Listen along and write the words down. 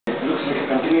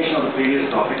continuation of the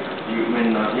previous topic. We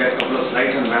had a couple of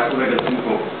slides on vasovagal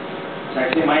syncope. So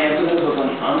actually my emphasis was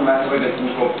on vasovagal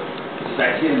syncope, which is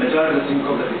actually the majority of the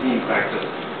syncope that we see in practice.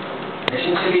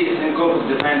 Essentially, syncope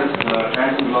is defined as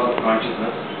transient loss of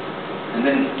consciousness, and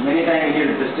then many times we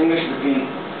need to distinguish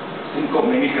between syncope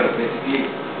mimickers.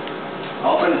 Basically,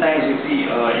 oftentimes we see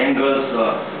young girls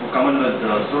who come in with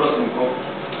pseudo syncope.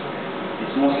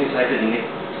 It's mostly psychogenic.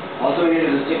 Also, we need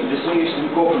to distinguish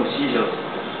syncope from seizures.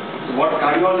 So what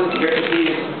cardiologists get to see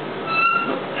is,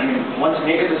 once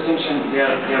we make a distinction, there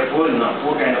are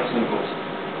four kind of syncopes.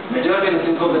 Majority of the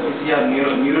syncope that we see are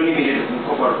neurally mediated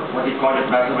syncope, or what we call it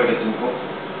vasovagal syncope.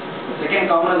 The second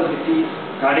common that we see is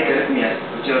cardiac arrhythmias,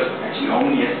 which are actually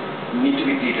omnious, need to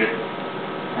be treated.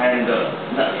 And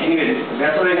anyway,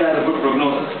 vasovagal has a good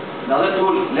prognosis. The other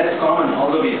two less common,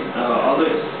 although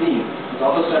it's seen, is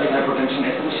orthostatic hypotension,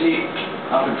 essentially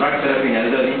after drug therapy in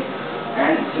elderly,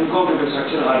 and syncope due to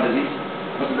structural heart disease.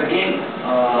 But again,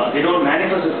 they don't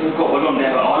manifest as syncope alone. They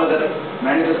have all other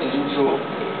manifestations, so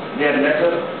they are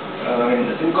lesser.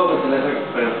 The syncope is a lesser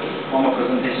form of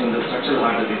presentation in the structural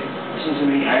heart disease,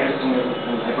 essentially meaning aortic stenosis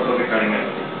and hypertrophic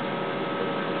cardiomyopathy.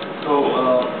 So,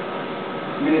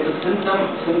 it's a symptom.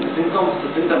 Syncope is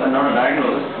a symptom and not a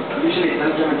diagnosis. It's usually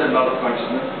self-limited loss of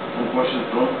consciousness and motion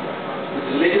prone. It's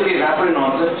relatively rapid in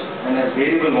onset and has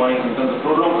variable warning symptoms. The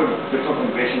prodrome could differ from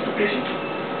patient to patient,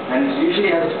 and it usually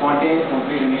has a spontaneous,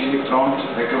 complete, and usually prompt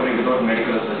recovery without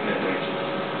medical or surgical intervention.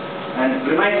 And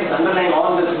reminds us, underlying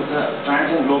all this is a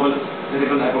transient global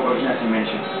cerebral hypoperfusion, as you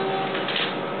mentioned.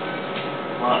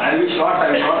 I'll be short.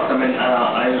 I'll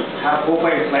have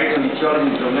 4-5 slides on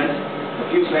etiology and prevalence, a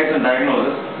few slides on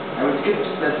diagnosis. I will skip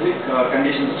specific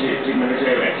conditions treatment, which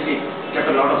I have actually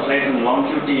kept a lot of slides on long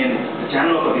QT and the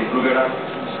channelopathy, Brugada,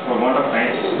 for want of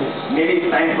time. Maybe if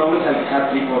time permits, I'll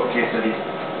have 3-4 case studies.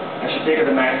 I should take at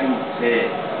the maximum, say,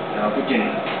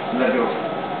 15. Let go.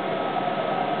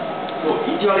 So,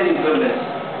 etiology and prevalence,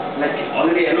 like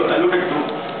already alluded to,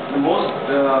 the most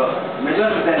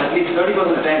majority of the time, at least 30%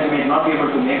 of the time, we may not be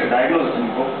able to make a diagnosis in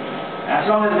syncope. As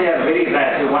long as they are very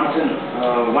rare, say once in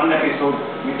one episode,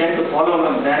 we tend to follow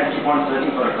them there and keep on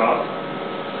searching for a cause.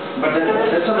 But then the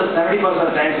rest of the 70% of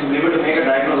the times, we'll be able to make a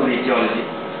diagnosis of the etiology.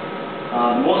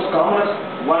 The most commonest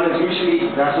one is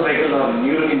usually vasovagal or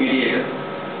neurally mediated,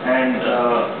 and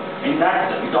in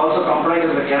that it also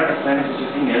comprises the carotid sinus, which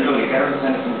is seen elderly. Carotid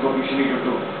sinus syncope usually due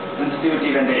to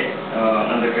sensitivity when they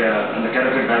on the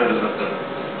carotid baroreceptor.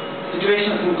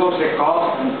 Situational syncopes like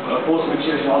cough and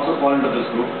post-micturition also fall into this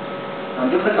group. And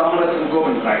this is the commonest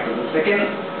syncope in practice. The second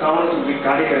commonest would be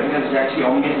cardiac arrhythmias, which are actually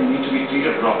omnious and need to be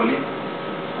treated properly.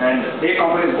 And they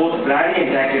comprise both brady and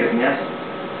tachyarrhythmias.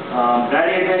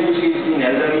 Bradyarrhythmia usually is seen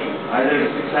elderly, either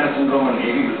with fixed sinus syndrome and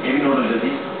AV nodal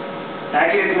disease.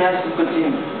 Tachyarrhythmias you can see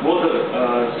both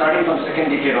starting from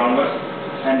second decade onwards,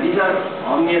 and these are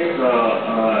omnious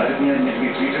arrhythmias need to be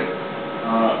treated.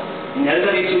 In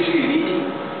elderly, it's usually VT,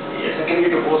 secondary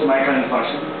to post-myocardial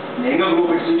infarction. In the younger group,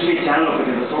 it's usually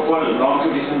channelopathy, the so-called long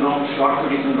QT syndrome, short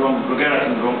QT syndrome, Brugada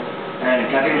syndrome,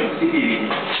 and category CPVT.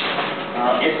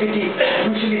 SVT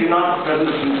usually do not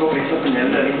present with syncope except in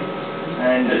elderly,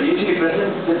 and usually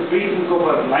present with pre-syncope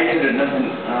or lightheadedness, and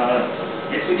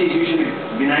SVT is usually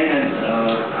benign and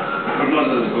the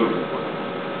prognosis is good.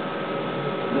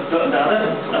 The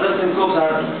other syncopes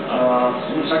are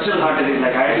in structural heart disease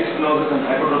like aortic stenosis and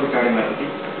hypertrophic cardiomyopathy.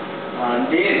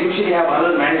 They usually have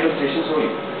other manifestations. So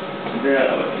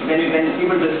when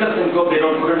people discuss syncope, they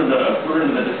don't put it into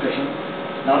the discussion.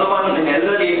 The other one in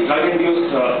elderly is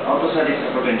drug-induced orthostatic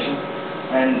hypotension,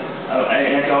 and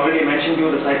I already mentioned to you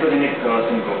the psychogenic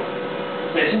syncope.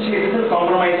 So essentially, this will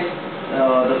compromise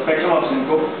the spectrum of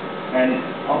syncope, and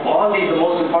of all these, the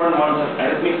most important ones are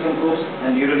arrhythmic syncopes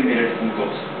and neurally mediated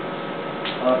syncopes.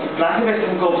 To classify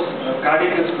syncopes,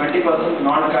 cardiac is 20%,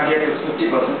 non-cardiac is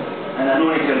 50%. And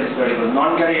unknown etiology is 30%.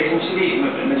 Non-cardiac, essentially,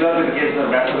 majority of the cases are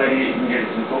vasovagal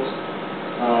mediated syncopes.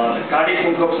 Cardiac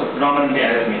syncopes are predominantly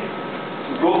arrhythmic.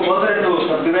 To go further into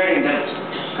subdividing them,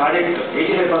 cardiac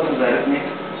 85% is arrhythmic,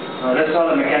 rest all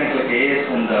are mechanical like AS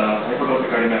and hypertrophic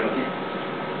cardiomyopathy.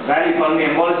 Rarely pulmonary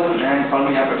embolism and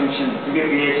pulmonary hypertension, severe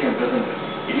PAH can present,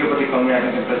 idiopathic pulmonary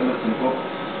hypertension can present with syncope.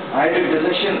 Aortic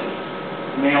dissection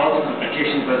may also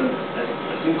occasionally present as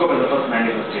syncope as the first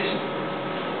manifestation.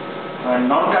 And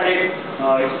non-cardiac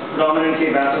is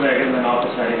predominantly vasovagal and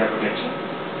orthostatic hypotension.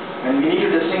 And we need to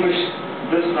distinguish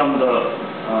this from the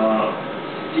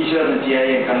seizures and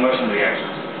TIA and conversion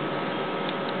reactions.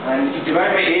 And if you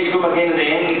divide by age group, again in the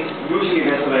young it's usually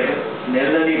vasovagal. In the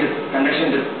elderly it is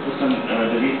conduction system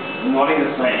disease involving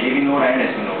the AV node and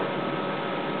SV node.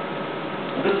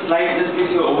 This slide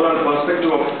gives you an overall perspective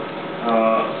of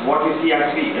what we see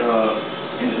actually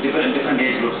in different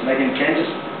age groups, like in 10 to,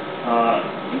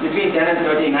 between 10 and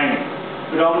 39,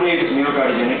 predominantly it is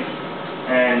neurocardiogenic,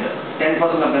 and 10%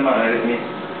 of them are arrhythmic.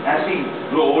 As we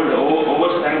grow older, over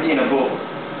 70 and above,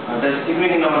 there is a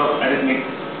significant number of arrhythmic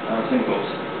syncopes.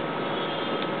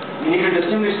 We need to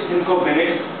distinguish syncope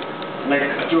mimics like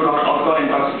acute alcohol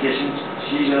intoxication,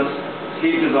 seizures,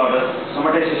 sleep disorders,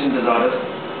 somatization disorders,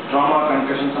 trauma,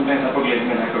 concussion, sometimes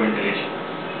hypoglycemia and hyperventilation.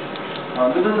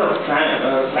 This is a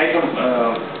slide from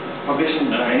published in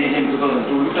NEJ in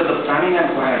 2002, looked at the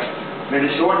Framingham cohort, where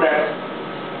they showed that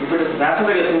if it is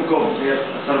vasovagal syncope, their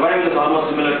survival is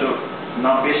almost similar to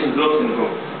non-patient low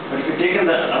syncope. But if you take in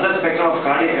the other spectrum of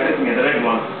cardiac arrhythmia, the red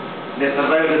one, their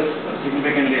survival is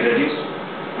significantly reduced,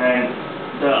 and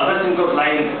the other syncopes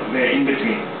lie in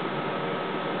between.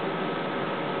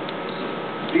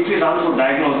 Briefly run through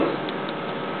diagnosis.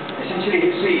 Essentially,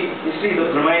 history is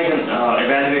the premise in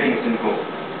evaluating syncope.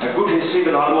 A good history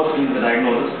will almost mean the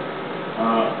diagnosis.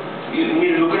 You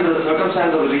need to look at the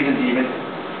circumstance of the recent event.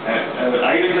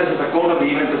 Eyewitness account of the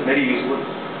event is very useful.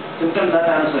 Symptoms that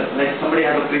answer, like somebody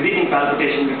has a preceding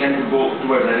palpitation, we tend to go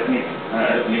towards arrhythmic.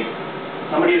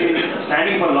 Somebody has been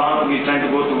standing for long, we tend to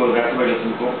go towards vasovagal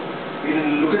syncope. We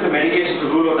can look at the medication to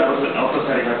rule out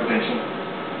orthostatic hypertension.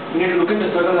 We need to look into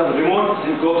circumstances of remote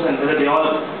syncopes and whether they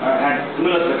all had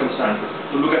similar circumstances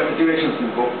to look at situational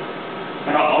syncope.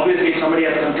 And obviously, if somebody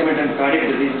has concomitant cardiac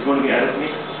disease, it's going to be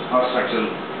arrhythmic or structural.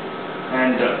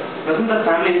 And present the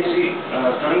family history,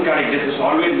 sudden cardiac death will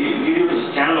always lead you to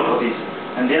channelopathies,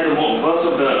 and they are the worst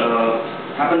of the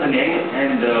happens in young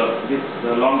and with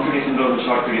long QT syndrome and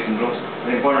short QT syndromes.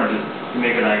 Very important to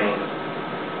make a diagnosis.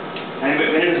 And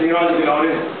when it is neurology, we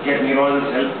always get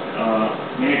neurologist help.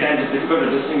 Many times it's difficult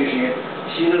to distinguish it.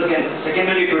 Seizures can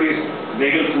secondarily produce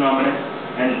vagal phenomena,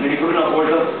 and when you put in a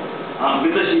Holter,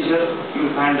 with the seizure, you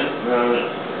will find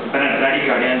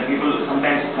bradycardia, and people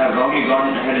sometimes have wrongly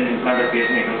gone ahead and implanted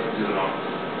pacemakers, which is wrong.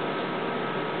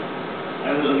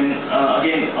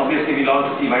 Again, obviously we'll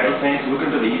also see vital signs, look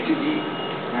into the ECG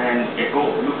and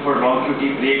echo, look for long QT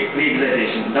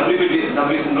pre-excitation. W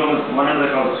syndrome is one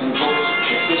other cause of syncope,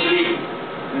 especially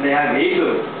when they have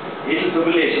atrial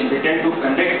fibrillation. They tend to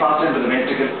conduct faster into the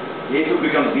ventricle. Atrial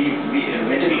becomes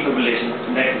ventricular fibrillation,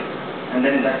 and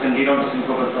then that can lead on to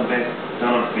syncope and sometimes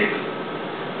turn out fatal.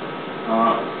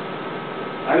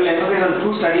 I will emphasize on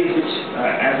two studies which,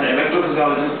 as an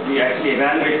electrophysiologist, we actually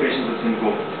evaluate patients with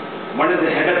syncope. One is the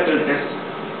head-up tilt test,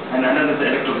 and another is the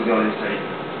electrophysiology study.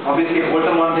 Obviously,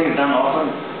 Holter monitoring is done often,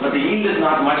 but the yield is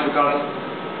not much because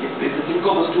if the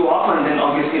syncope is too often, then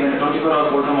obviously when a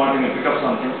 24-hour Holter monitoring will pick up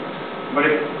something. But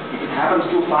if it happens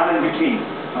too far in between,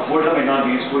 a Holter may not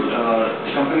be useful.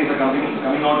 Companies are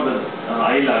coming out with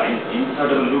ILR,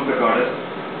 insertable loop recorders.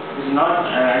 This is not,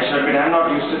 I should admit, I have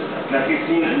not used it, at least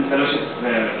seen in fellowships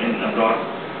in abroad.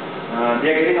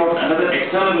 They are getting out another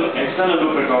external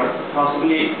loop recorder,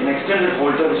 possibly an extended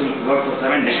Holter which will work for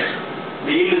 7 days.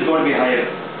 The yield is going to be higher.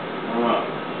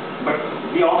 But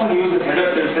we often use the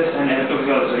head-up tilt test and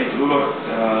electrophysiology to rule out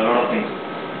a lot of things.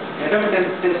 Head-up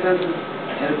tilt test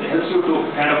helps you to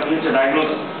kind of clinch a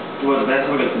diagnosis towards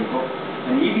vasovagal syncope.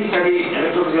 An EP study,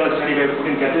 electrophysiology study, where we put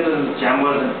in catheters in the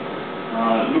chambers and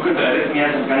look at the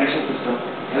arrhythmias and conduction system,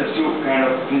 helps you kind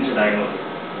of clinch a diagnosis.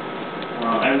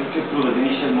 I will skip through the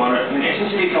initial monitoring.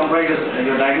 Essentially, comprises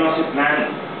your diagnostic plan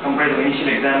comprises of initial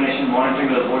examination, monitoring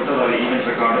with a Holter or event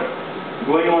recorder,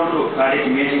 going on to cardiac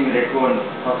imaging with echo and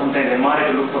or sometimes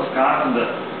MRI to look for scars in the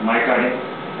myocardium,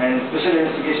 and special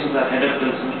investigations are head-up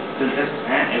tilt test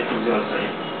and electrophysiology study.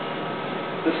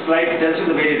 This slide tells you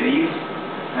the various yields,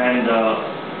 and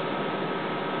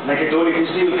like I told you,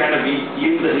 history will kind of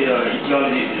yield the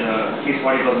etiology at least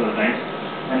 40% of the time,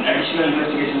 and additional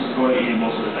investigations is going to yield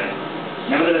most of the time.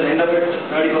 Nevertheless, end of it,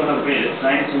 30% of the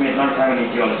times you may not have an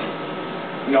etiology.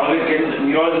 We always get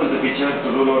neurologists in the picture to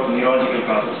rule out neurological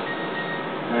causes.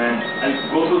 And I'll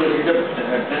go through the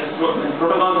test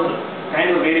protocols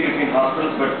kind of vary between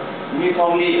hospitals, but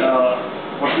uniformly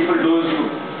what people do is you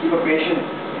keep a patient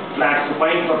flat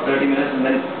supine for 30 minutes and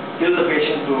then tilt the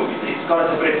patient to, it's got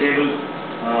a separate table,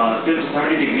 tilt to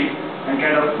 70 degrees and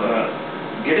kind of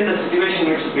get in the situation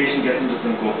in which the patient gets into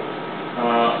syncope.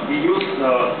 We use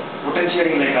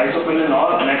potentiating like isofilin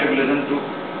or nitroglycerin to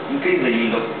increase the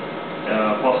yield of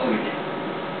positivity.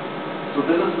 So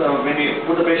this is when we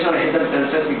put the patient on a head-up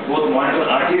tilt test, we both monitor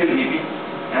arterial BP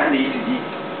and the ECG,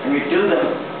 and we tell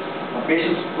them a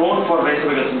patient prone for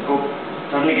vasovagal syncope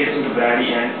suddenly gets into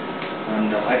brady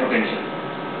and hypertension.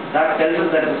 That tells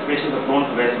us that this patient is prone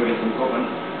for vasovagal syncope and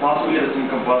possibly the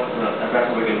syncope was a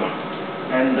vasovagal one.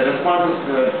 And the response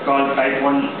is called type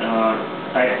 1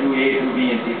 type 2A, 2B,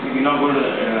 and T3. We're not going to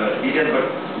details, but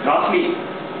grossly,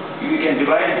 we can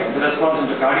divide the response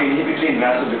into cardio-inhibitory and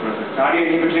vasodepressor.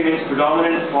 Cardio-inhibitory means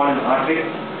predominant fall in heart rate,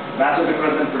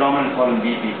 vasodepressor predominant fall in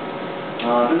BP.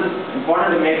 This is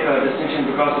important to make a distinction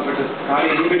because if it is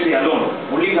cardio-inhibitory alone,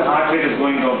 only the heart rate is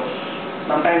going down.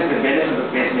 Sometimes they benefit the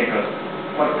pacemakers.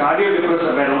 For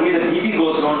cardio-depressor, where only the BP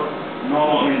goes down,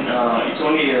 no, it's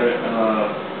only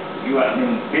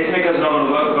pacemakers are not going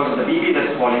to work because of the BP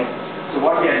that's falling. So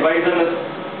what we advise them is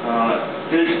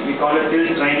tilt. We call it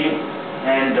tilt training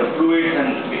and fluids,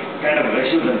 and we kind of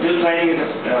reassure them. Tilt training is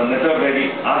a method where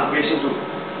we ask patients to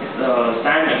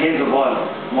stand against the wall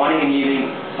morning and evening,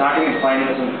 starting in 5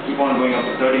 minutes and keep on going up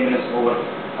to 30 minutes over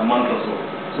a month or so.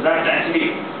 So that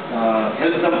actually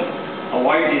helps them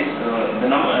avoid this. The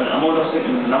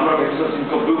number of episodes of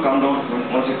syncope do come down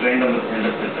once you train them with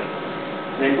held-up filter.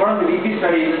 The important VT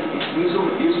study is it's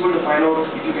useful to find out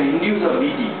if you can induce a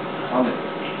VT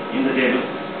in the table.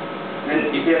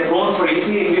 Then if they are prone for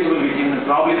easily inducible VT, then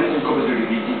probably the syncope is due to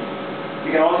VT.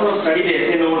 We can also study the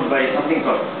SA node by something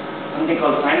called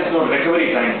sinus node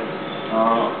recovery time.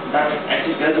 That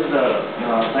actually tells us the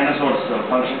sinus node's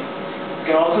function. You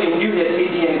can also induce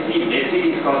SVT and see if SVT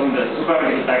is causing the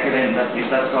supraventricular tachycardia, and if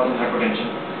that's causing hypertension.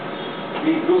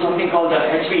 We do something called the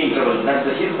HV interval. That's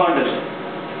the His bundle.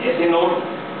 SA node,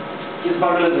 His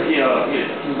bundle is the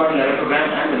His bundle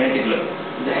electrogram and the ventricular.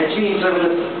 The HV interval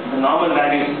is the normal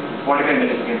value is 45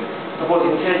 milliseconds. Suppose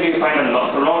instantly we find a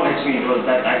prolonged HV interval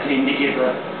that actually indicates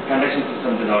a conduction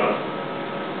system disorder.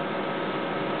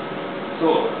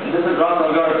 So this is a gross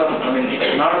algorithm. If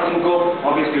it's not a syncope,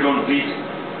 obviously you don't treat.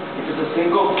 If it's a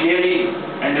syncope clearly,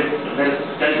 and if there is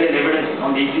telltale evidence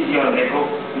on the ECG or an echo,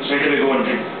 you straight away go and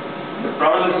treat. The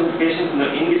problem is with patients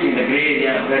in between, the grey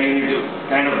area, where you need to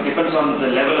kind of depends on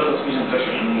the level of suspicion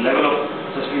threshold, level of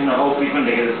suspicion and how frequent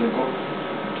they get the syncope.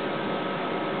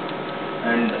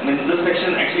 And this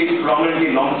section actually is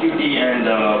predominantly long QT and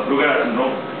Brugada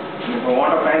syndrome. For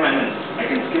want of time, I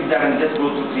can skip that and just go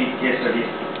through 3 case studies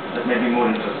that may be more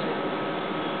interesting.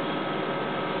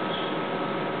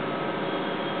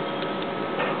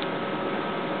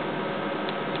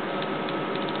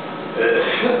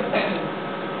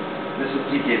 This is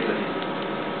 3 case studies.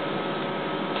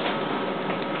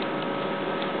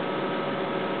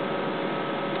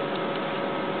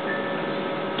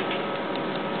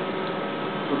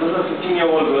 So this is a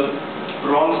 15-year-old girl,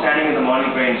 wrong standing in the morning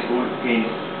prayer in school,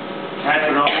 pains, had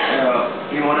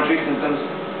premonitory symptoms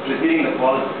preceding the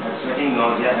fall, had sweating,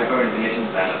 nausea,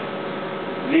 hyperventilation, pallor.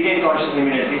 Regained consciousness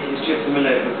immediately, history of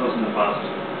similar episodes in the past.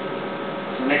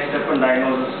 So next step on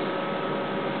diagnosis.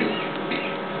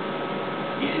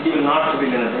 ECG will not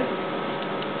reveal anything.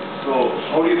 So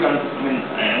how do you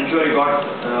I'm sure you got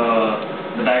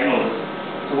the diagnosis.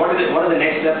 So what is the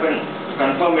next step to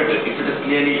confirm it if it is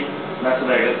clearly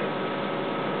vasodilated?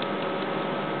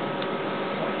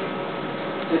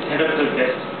 So it's head-up tilt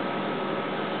test.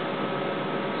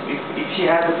 If she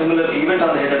has a similar event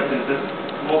on the head-up tilt test,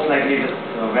 most likely it is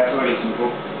vasovagal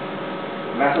syncope.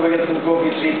 Vasovagal syncope we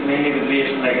treat mainly with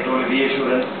reassurance, like I told you,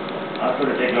 reassurance, also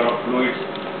to take a lot of fluids.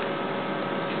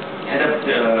 Head-up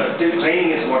tilt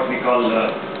training is what we call,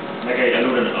 like I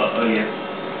alluded earlier.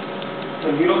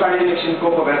 So neurocardiogenic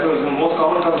syncope of vasovagal is the most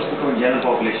common cause of syncope in general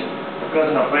population.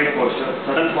 Occurs in upright posture,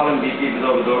 sudden fall in BP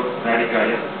without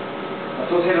bradycardia.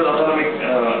 Associated with autonomic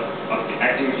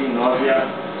activity,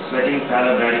 nausea, sweating,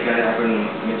 pallor, bradycardia,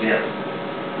 hypermetria.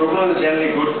 Prognosis is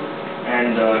generally good,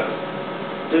 and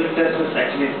tilt test is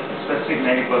actually specific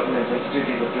 90% and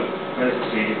sensitivity is up to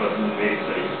 26 to 80% in various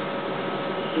studies.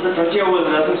 So the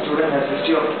 20-year-old nursing student has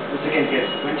history of, the second case,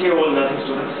 20-year-old nursing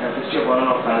student has history of on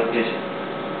and off palpitation.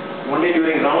 One day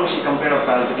during round she complained of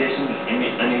palpitation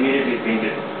and immediately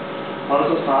fainted.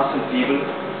 Pulse was fast and feeble,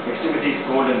 extremities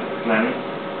cold and clammy.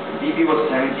 BP was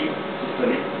 70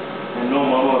 systolic and no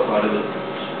murmur was audible.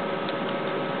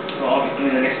 So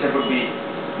obviously the next step would be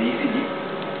the ECG,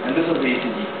 and this was the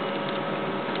ECG.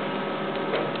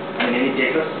 Any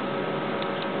takers?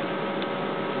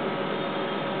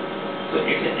 So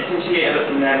essentially,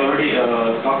 I've already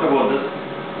talked about this.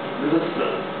 This is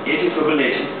atrial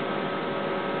fibrillation.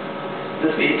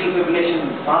 This atrial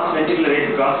fibrillation fast ventricular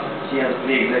rate because she has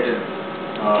pre-excited.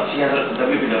 She has a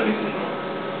WPW syndrome.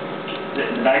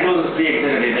 The diagnosis is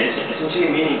pre-excited rate, essentially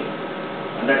meaning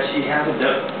that she has a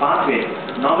pathway.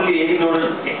 Normally, AV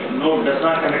node does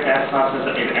not conduct as fast as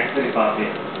the axillary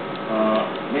pathway.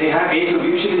 When you have AV,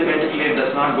 usually the ventricular rate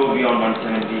does not go beyond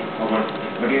 170 or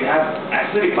 150. But you have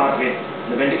axillary pathway,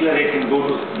 the ventricular rate can go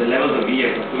to the levels of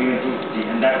VF up to even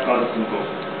 250, and that causes syncope.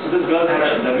 So this girl had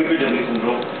a WPW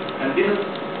syndrome, and this is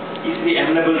easily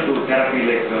amenable to therapy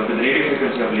like with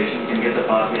radiofrequency ablation. You can get the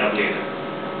pathway ablated.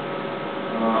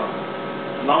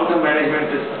 Long-term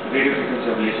management is radiofrequency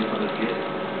ablation for this case.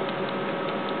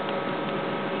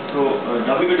 So,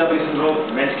 WBW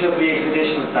syndrome, ventricular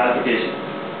pre-excitation with palpitation.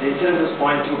 The incidence is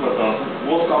 0.2 per thousand.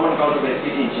 Most common cause of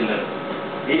SVT in children.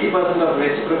 80% of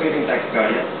reciprocating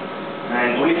tachycardia,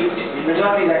 and only 50, in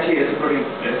majority is actually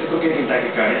reciprocating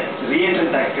tachycardia. It's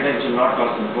re-entrant tachycardia which will not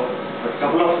cause syncope, but a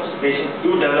couple of patients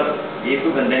do develop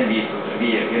AFib and then VA,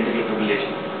 ventricular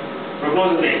fibrillation.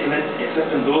 Prognosis is excellent, except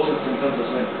in those with symptoms as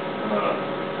well.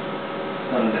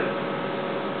 Sudden death.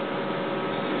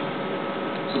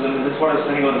 So then this is what I was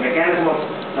telling about the mechanism of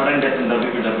sudden death in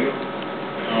WBW.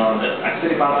 The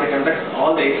axillary pathway conducts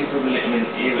all the atrial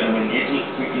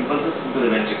impulses into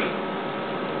the ventricle.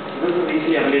 So this is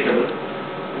easily ablatable.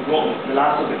 The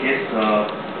last of the case, a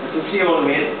 50-year-old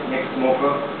male,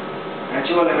 ex-smoker,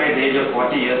 actual MI at the age of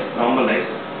 40 years,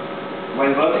 normalized.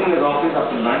 While working in his office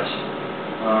after lunch,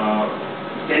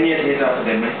 10 years later after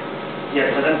the MI, he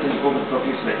had sudden syncope with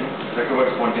profuse sweating,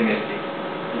 recovered spontaneously.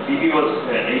 The BP was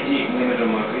 80 mm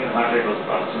mercury and heart rate was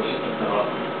fast, so shifted to the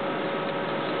hospital.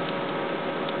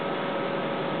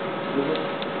 This is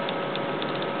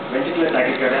ventricular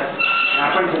tachycardia. It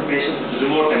happens in patients with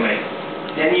remote MI.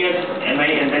 10 years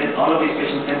MI, and then all of these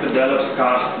patients tend to develop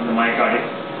scars in the myocardium.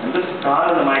 And this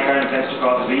scar in the myocardium tends to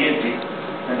cause re-entry,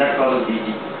 and that causes VT.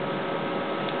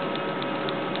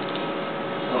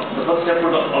 So the first step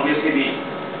would obviously be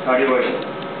cardioversion.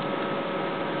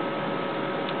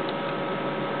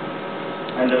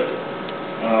 And the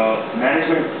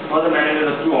further management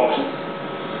of two options.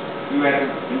 You have to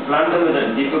implant them with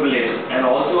a defibrillator and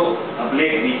also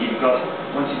ablate VT, because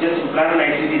once you just implant an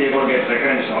ICD, they're going to get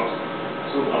recurrent shocks.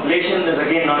 So ablation is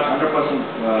again not 100%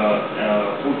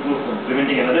 foolproof from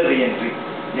preventing another re-entry.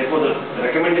 Therefore, the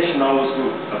recommendation now is to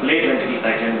ablate ventricular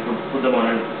tachy and put them on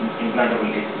an implantable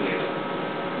defibrillator.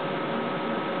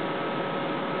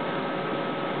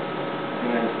 I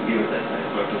think I'll leave it at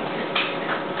that.